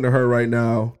 talking to her right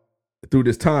now through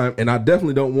this time, and I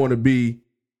definitely don't want to be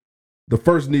the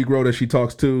first Negro that she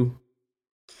talks to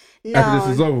after this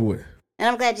is No. over with. And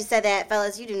I'm glad you said that,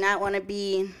 fellas. You don't want to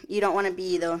be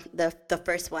the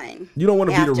first one. You don't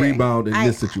want to be the after. rebound in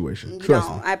this situation. You Trust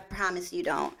don't. me. I promise you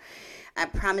don't. I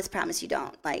promise you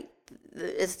don't. Like,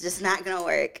 it's just not going to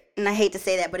work. And I hate to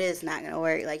say that, but it is not going to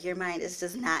work. Like, your mind is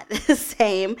just not the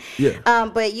same. Yeah.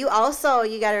 But you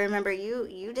got to remember,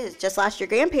 you just lost your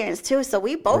grandparents too. So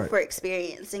we both Right. were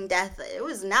experiencing death. It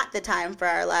was not the time for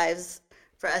our lives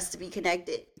for us to be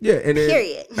connected. Yeah. And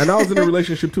Period. And I was in a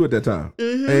relationship too at that time.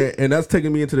 Mm-hmm. And that's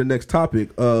taking me into the next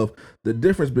topic of the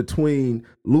difference between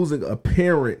losing a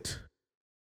parent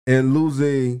and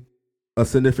losing a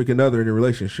significant other in a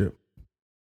relationship.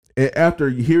 And after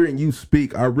hearing you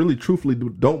speak, I really truthfully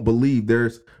don't believe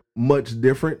there's much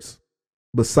difference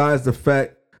besides the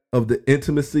fact of the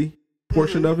intimacy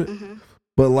portion of it. Mm-hmm.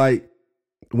 But like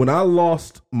when I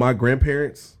lost my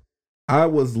grandparents, I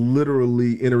was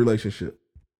literally in a relationship.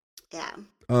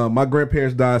 Yeah. My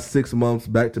grandparents died 6 months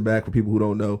back to back. For people who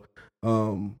don't know,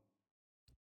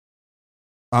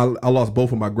 I lost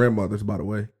both of my grandmothers, by the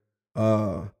way.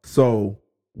 So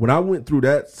when I went through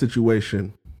that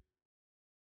situation,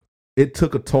 it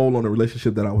took a toll on the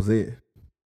relationship that I was in.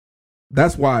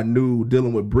 That's why I knew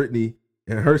dealing with Brittany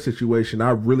and her situation, I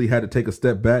really had to take a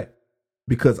step back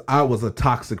because I was a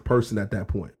toxic person at that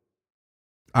point.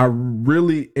 I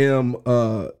really am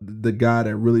the guy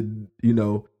that really,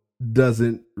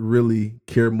 doesn't really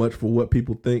care much for what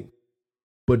people think.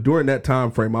 But during that time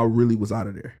frame, I really was out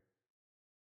of there.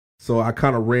 So I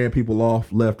kind of ran people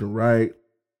off left and right.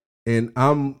 And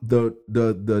I'm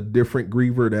the different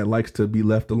griever that likes to be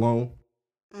left alone.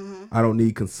 Mm-hmm. I don't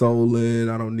need consoling.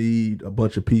 I don't need a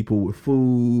bunch of people with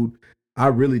food. I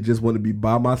really just want to be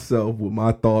by myself with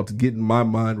my thoughts, getting my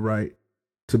mind right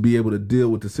to be able to deal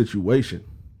with the situation.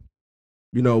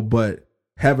 But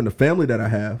having the family that I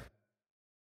have,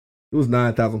 it was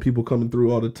 9,000 people coming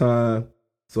through all the time.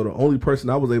 So the only person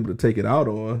I was able to take it out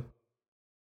on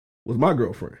was my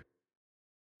girlfriend.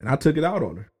 And I took it out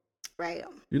on her. Right.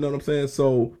 You know what I'm saying?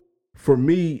 So for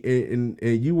me, and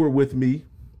you were with me,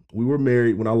 we were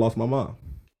married when I lost my mom.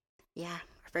 Yeah.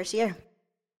 Our first year.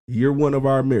 Year one of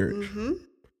our marriage. Mm-hmm.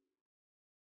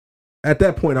 At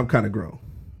that point, I'm kind of grown.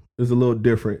 It was a little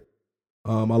different.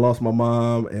 I lost my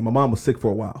mom, and my mom was sick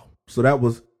for a while. So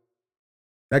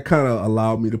that kind of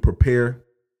allowed me to prepare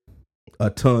a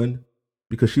ton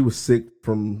because she was sick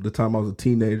from the time I was a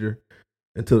teenager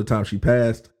until the time she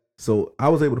passed. So I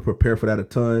was able to prepare for that a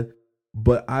ton.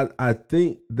 But I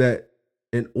think that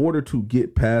in order to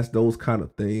get past those kind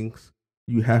of things,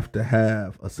 you have to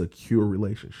have a secure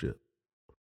relationship.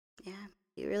 Yeah,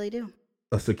 you really do.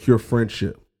 A secure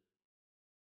friendship.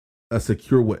 A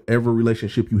secure whatever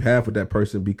relationship you have with that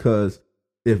person, because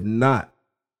if not,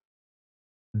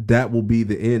 that will be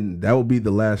the end. That will be the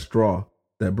last straw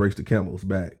that breaks the camel's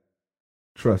back.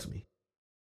 Trust me.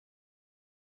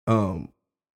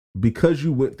 Because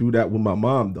you went through that with my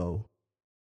mom, though,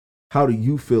 how do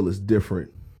you feel is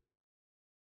different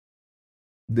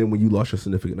than when you lost your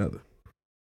significant other?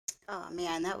 Oh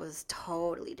man, that was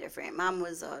totally different. Mom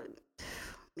was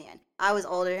man. I was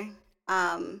older.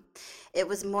 It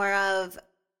was more of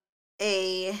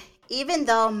even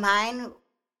though mine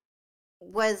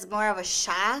was more of a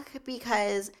shock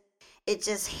because it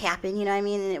just happened, you know what I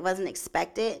mean, and it wasn't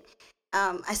expected.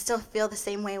 I still feel the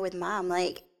same way with Mom.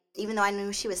 Like, even though I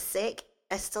knew she was sick,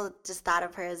 I still just thought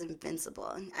of her as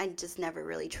invincible. I just never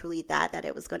really truly thought that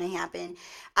it was going to happen.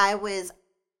 I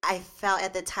felt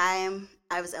at the time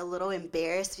I was a little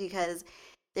embarrassed because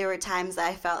there were times that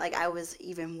I felt like I was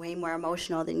even way more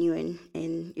emotional than you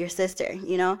and your sister,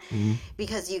 Mm-hmm.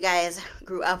 because you guys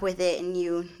grew up with it and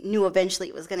you knew eventually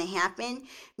it was going to happen.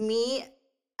 Me,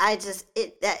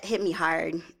 that hit me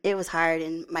hard. It was hard.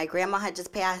 And my grandma had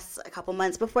just passed a couple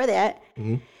months before that.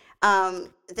 Mm-hmm.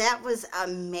 That was a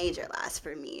major loss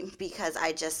for me because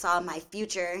I just saw my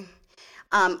future.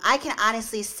 I can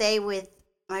honestly say with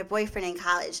my boyfriend in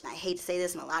college, and I hate to say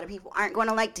this, and a lot of people aren't going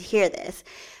to like to hear this,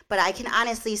 but I can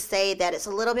honestly say that it's a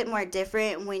little bit more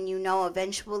different when you know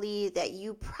eventually that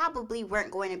you probably weren't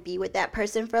going to be with that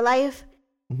person for life.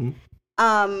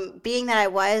 Mm-hmm. Being that I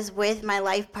was with my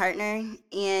life partner,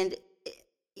 and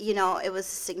it was a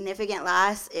significant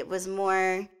loss. It was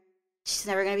more, she's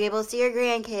never going to be able to see her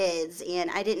grandkids,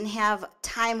 and I didn't have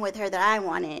time with her that I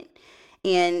wanted.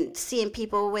 And seeing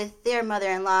people with their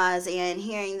mother-in-laws and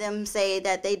hearing them say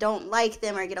that they don't like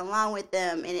them or get along with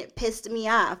them, and it pissed me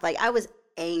off. Like, I was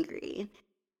angry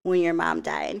when your mom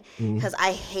died because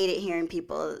I hated hearing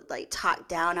people like talk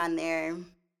down on their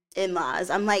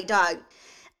in-laws. I'm like, dog,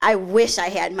 I wish I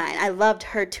had mine. I loved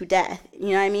her to death. You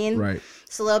know what I mean? Right.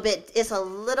 It's a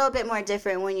little bit more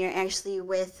different when you're actually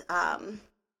with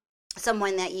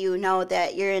someone that you know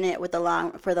that you're in it for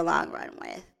the long run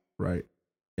with. Right.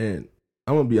 And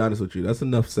I'm gonna be honest with you. That's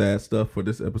enough sad stuff for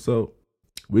this episode.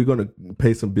 We're gonna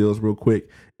pay some bills real quick,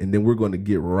 and then we're gonna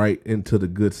get right into the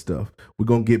good stuff. We're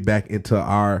gonna get back into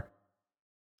our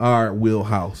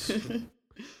wheelhouse.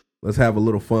 Let's have a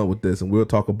little fun with this, and we'll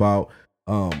talk about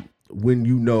when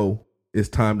you know it's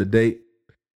time to date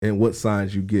and what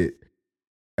signs you get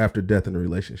after death in a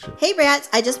relationship. Hey brats,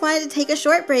 I just wanted to take a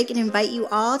short break and invite you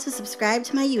all to subscribe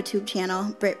to my YouTube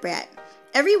channel, Brit.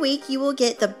 Every week you will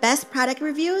get the best product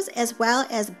reviews as well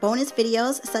as bonus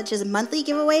videos such as monthly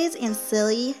giveaways and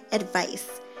silly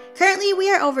advice. Currently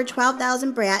we are over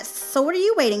 12,000 brats, so what are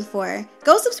you waiting for?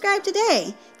 Go subscribe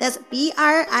today. That's BRIT,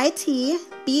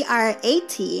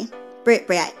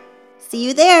 Brit. See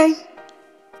you there.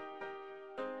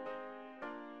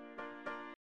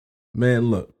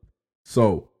 Man, look.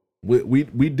 So we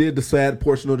did the sad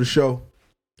portion of the show,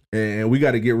 and we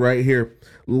got to get right here.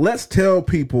 Let's tell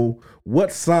people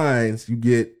what signs you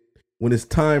get when it's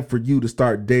time for you to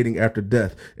start dating after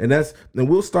death. And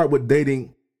we'll start with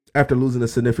dating after losing a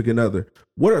significant other.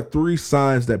 What are 3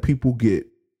 signs that people get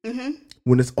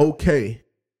when it's okay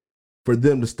for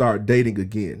them to start dating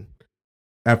again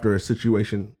after a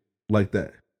situation like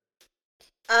that?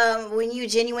 When you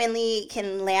genuinely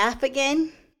can laugh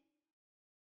again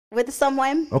with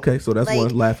someone. Okay, so that's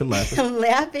one, laughing.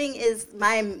 Laughing is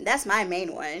that's my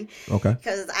main one. Okay.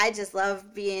 Because I just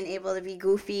love being able to be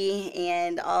goofy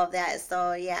and all of that.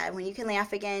 So yeah, when you can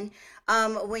laugh again,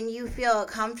 when you feel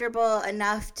comfortable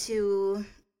enough to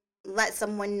let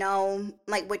someone know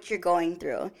like what you're going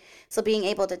through. So being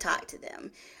able to talk to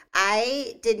them.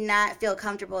 I did not feel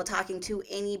comfortable talking to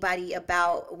anybody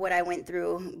about what I went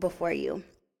through before you.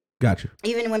 Gotcha.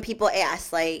 Even when people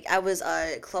ask, like I was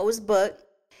a closed book.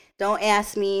 Don't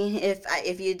ask me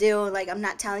if you do, like I'm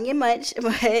not telling you much,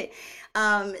 but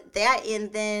that,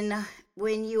 and then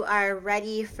when you are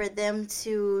ready for them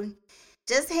to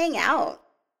just hang out,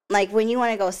 like when you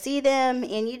want to go see them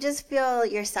and you just feel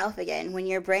yourself again, when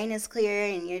your brain is clear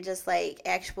and you're just like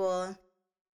I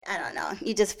don't know,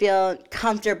 you just feel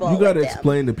comfortable. You got to with them.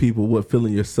 explain to people what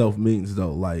feeling yourself means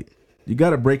though. Like you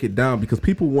got to break it down because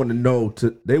people want to know,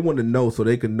 they want to know so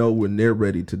they can know when they're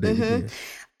ready to date again.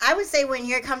 I would say when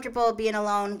you're comfortable being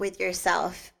alone with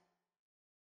yourself,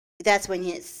 that's when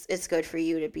it's good for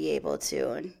you to be able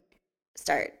to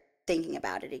start thinking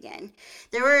about it again.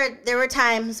 There were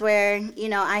times where, you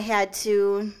know, I had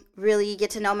to really get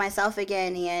to know myself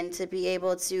again and to be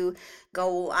able to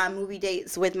go on movie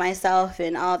dates with myself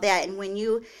and all that. And when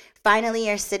you finally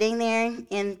are sitting there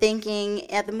and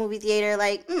thinking at the movie theater,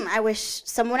 like, I wish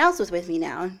someone else was with me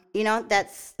now. You know,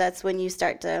 that's when you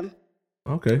start to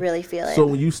really feel it. So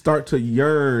when you start to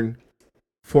yearn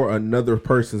for another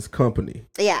person's company,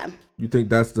 you think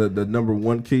that's the number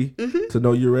one key to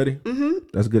know you're ready?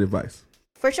 That's good advice.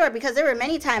 For sure, because there were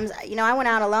many times, you know, I went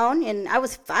out alone and I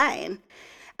was fine.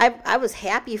 I was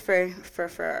happy for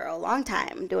a long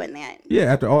time doing that. Yeah,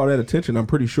 after all that attention, I'm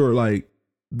pretty sure like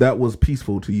that was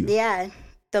peaceful to you. Yeah.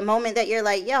 The moment that you're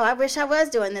like, yo, I wish I was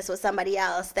doing this with somebody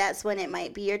else, that's when it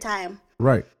might be your time.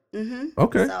 Right.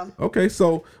 Okay. Okay.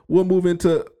 So we'll move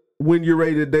into when you're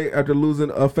ready to date after losing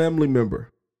a family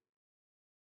member.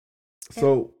 Okay.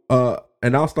 So,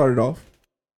 and I'll start it off.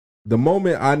 The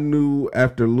moment I knew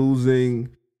after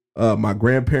losing my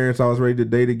grandparents, I was ready to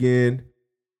date again.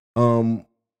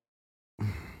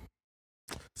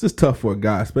 It's just tough for a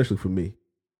guy, especially for me,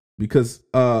 because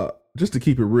just to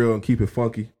keep it real and keep it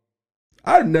funky,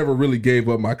 I never really gave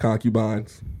up my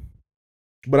concubines,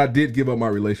 but I did give up my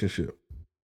relationship.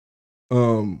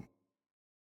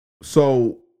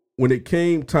 So when it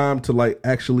came time to like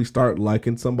actually start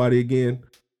liking somebody again,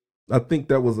 I think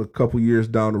that was a couple years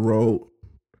down the road.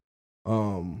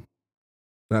 And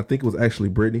I think it was actually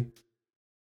Brittany.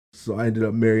 So I ended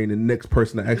up marrying the next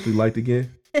person I actually liked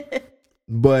again.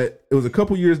 But it was a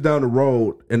couple years down the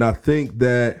road, and I think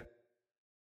that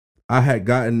I had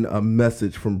gotten a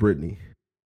message from Brittany,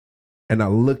 and I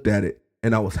looked at it,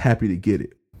 and I was happy to get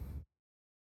it.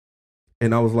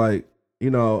 And I was like, you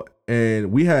know,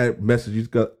 and we had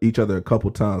messaged each other a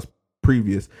couple times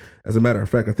previous. As a matter of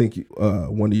fact, I think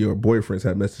one of your boyfriends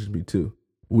had messaged me too.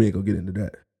 We ain't gonna get into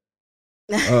that.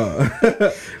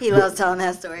 He loves telling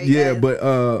that story. Yeah,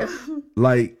 but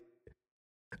like,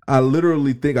 I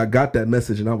literally think I got that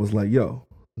message and I was like, yo,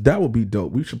 that would be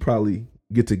dope. We should probably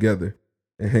get together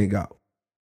and hang out.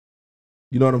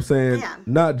 You know what I'm saying? Yeah.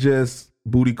 Not just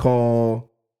booty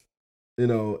call, you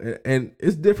know, and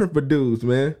it's different for dudes,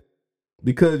 man.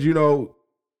 Because, you know,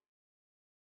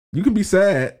 You can be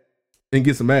sad and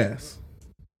get some ass.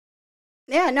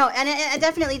 Yeah, no, and I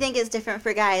definitely think it's different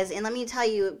for guys. And let me tell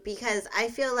you, because I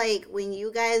feel like when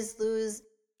you guys lose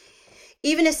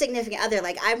even a significant other,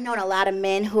 like I've known a lot of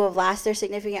men who have lost their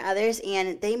significant others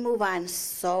and they move on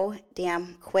so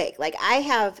damn quick. Like I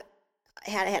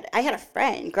had a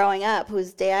friend growing up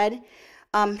whose dad,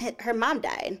 her mom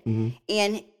died,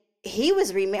 and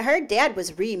her dad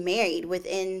was remarried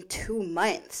within 2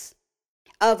 months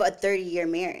of a 30-year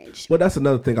marriage. Well, that's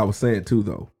another thing I was saying too,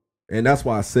 though. And that's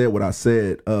why I said what I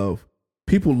said of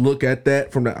people look at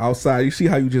that from the outside. You see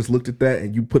how you just looked at that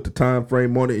and you put the time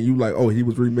frame on it and you like, oh, he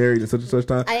was remarried at such and such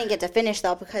time. I didn't get to finish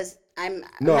though because I'm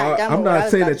not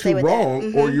saying that you're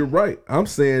wrong or you're right. I'm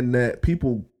saying that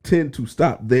people tend to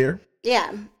stop there.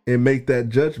 Yeah. And make that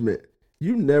judgment.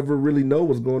 You never really know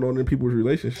what's going on in people's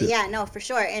relationships. Yeah, no, for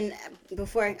sure. And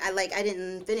before I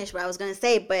didn't finish what I was going to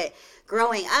say, but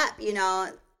growing up, you know,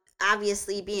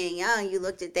 obviously being young, you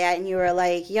looked at that and you were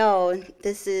like, yo,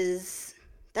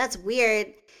 that's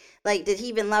weird. Like, did he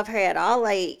even love her at all?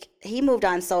 Like, he moved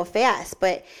on so fast.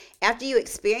 But after you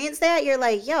experience that, you're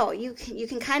like, yo, you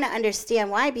can kind of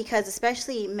understand why, because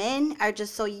especially men are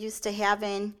just so used to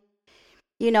having,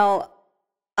 you know,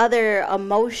 other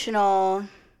emotional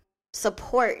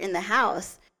support in the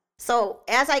house. So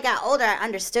as I got older, I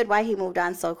understood why he moved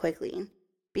on so quickly,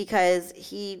 because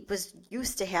he was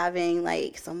used to having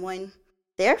like someone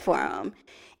there for him.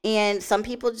 And some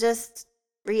people just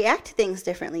react to things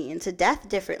differently and to death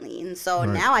differently. And so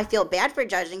now I feel bad for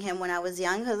judging him when I was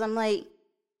young, because I'm like,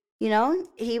 you know,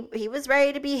 he was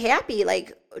ready to be happy.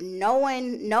 Like, no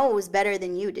one knows better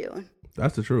than you do.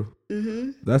 That's the truth.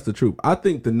 That's the truth. I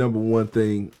think the number one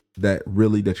thing that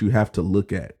you have to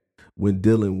look at when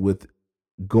dealing with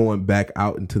going back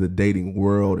out into the dating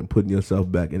world and putting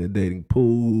yourself back in the dating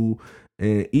pool,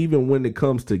 and even when it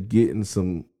comes to getting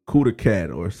some cooter cat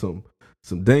or some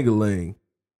dang-a-lang,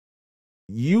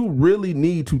 you really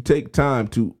need to take time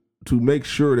to make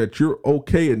sure that you're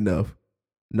okay enough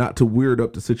not to weird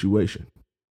up the situation.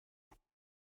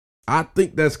 I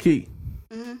think that's key.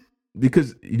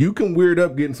 Because you can weird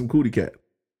up getting some cootie cat.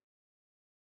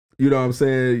 You know what I'm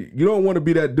saying? You don't want to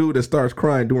be that dude that starts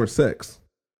crying during sex.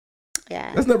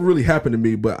 Yeah. That's never really happened to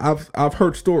me, but I've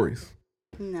heard stories.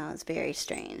 No, it's very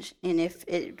strange. And if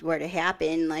it were to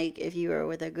happen, like if you were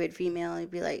with a good female,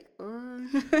 you'd be like,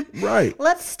 right,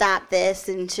 let's stop this,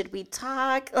 and should we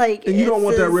talk? Like, and you don't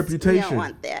want that reputation. You don't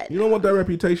want that. You don't want that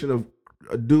reputation of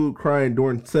a dude crying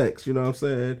during sex. You know what I'm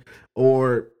saying?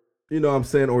 Or, you know what I'm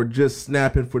saying? Or just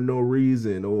snapping for no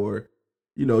reason. Or,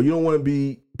 you know, you don't want to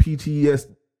be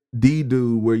PTSD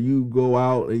dude where you go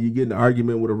out and you get in an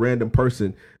argument with a random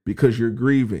person because you're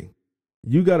grieving.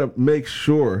 You got to make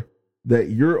sure that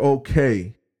you're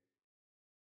okay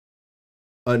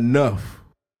enough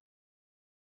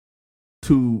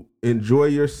to enjoy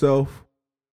yourself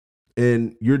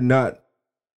and you're not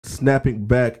snapping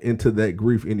back into that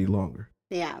grief any longer.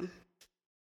 Yeah.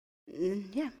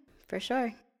 Yeah, for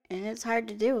sure. And it's hard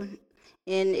to do.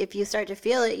 And if you start to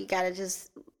feel it, you got to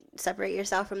just separate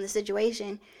yourself from the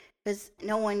situation, because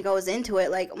no one goes into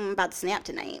it like, I'm about to snap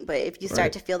tonight. But if you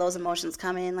start to feel those emotions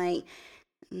coming, like,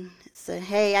 so,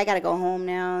 hey, I got to go home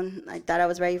now. I thought I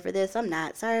was ready for this. I'm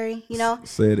not. Sorry. You know?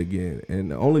 Say it again.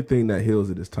 And the only thing that heals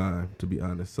it is time, to be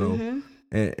honest. So,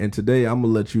 and today I'm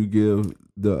going to let you give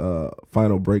the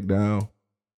final breakdown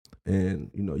and,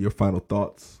 you know, your final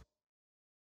thoughts.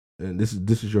 And this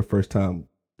is your first time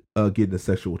getting a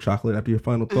sexual chocolate after your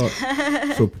final thoughts.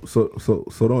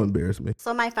 so don't embarrass me.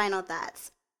 So my final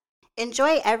thoughts.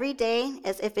 Enjoy every day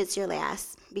as if it's your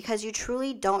last, because you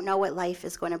truly don't know what life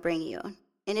is going to bring you.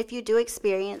 And if you do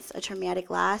experience a traumatic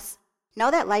loss,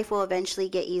 know that life will eventually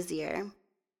get easier.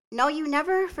 No, you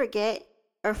never forget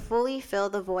or fully fill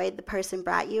the void the person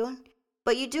brought you,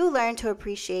 but you do learn to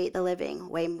appreciate the living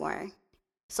way more.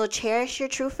 So cherish your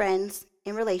true friends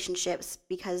and relationships,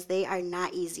 because they are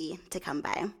not easy to come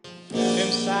by.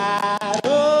 Inside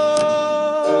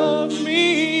of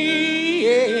me,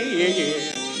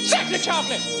 yeah. Sexy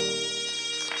chocolate.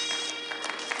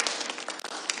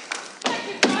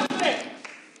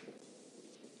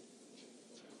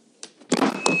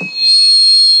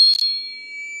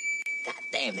 God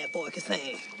damn, that boy can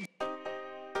sing.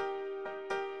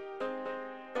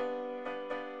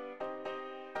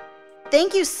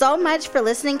 Thank you so much for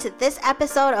listening to this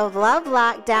episode of Love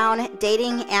Lockdown,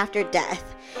 Dating After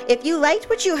Death. If you liked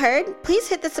what you heard, please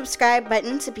hit the subscribe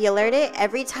button to be alerted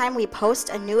every time we post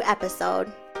a new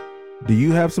episode. Do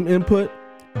you have some input?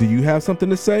 Do you have something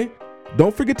to say?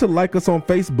 Don't forget to like us on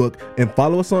Facebook and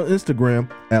follow us on Instagram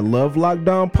at Love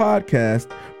Lockdown Podcast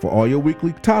for all your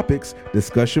weekly topics,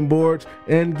 discussion boards,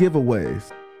 and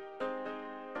giveaways.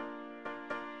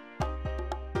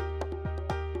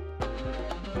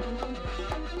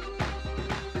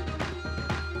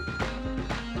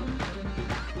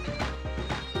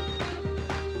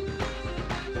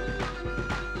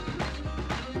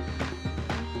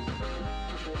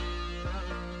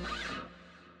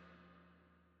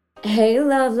 Hey,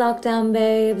 love lockdown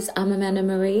babes. I'm Amanda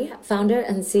Marie, founder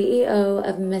and CEO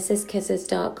of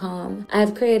MrsKisses.com.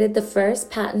 I've created the first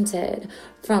patented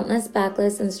frontless,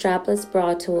 backless, and strapless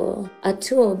bra tool. A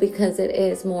tool because it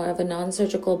is more of a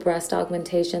non-surgical breast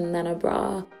augmentation than a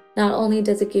bra. Not only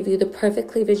does it give you the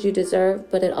perfect cleavage you deserve,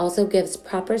 but it also gives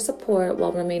proper support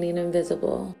while remaining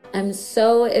invisible. I'm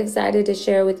so excited to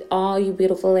share with all you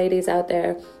beautiful ladies out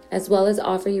there, as well as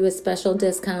offer you a special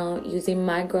discount using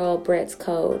my girl Brit's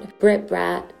code,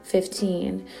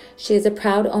 BritBrat15. She is a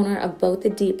proud owner of both the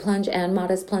Deep Plunge and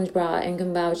Modest Plunge bra and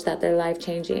can vouch that they're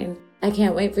life-changing. I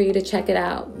can't wait for you to check it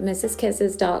out,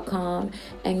 MrsKisses.com,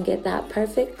 and get that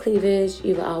perfect cleavage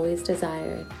you've always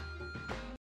desired.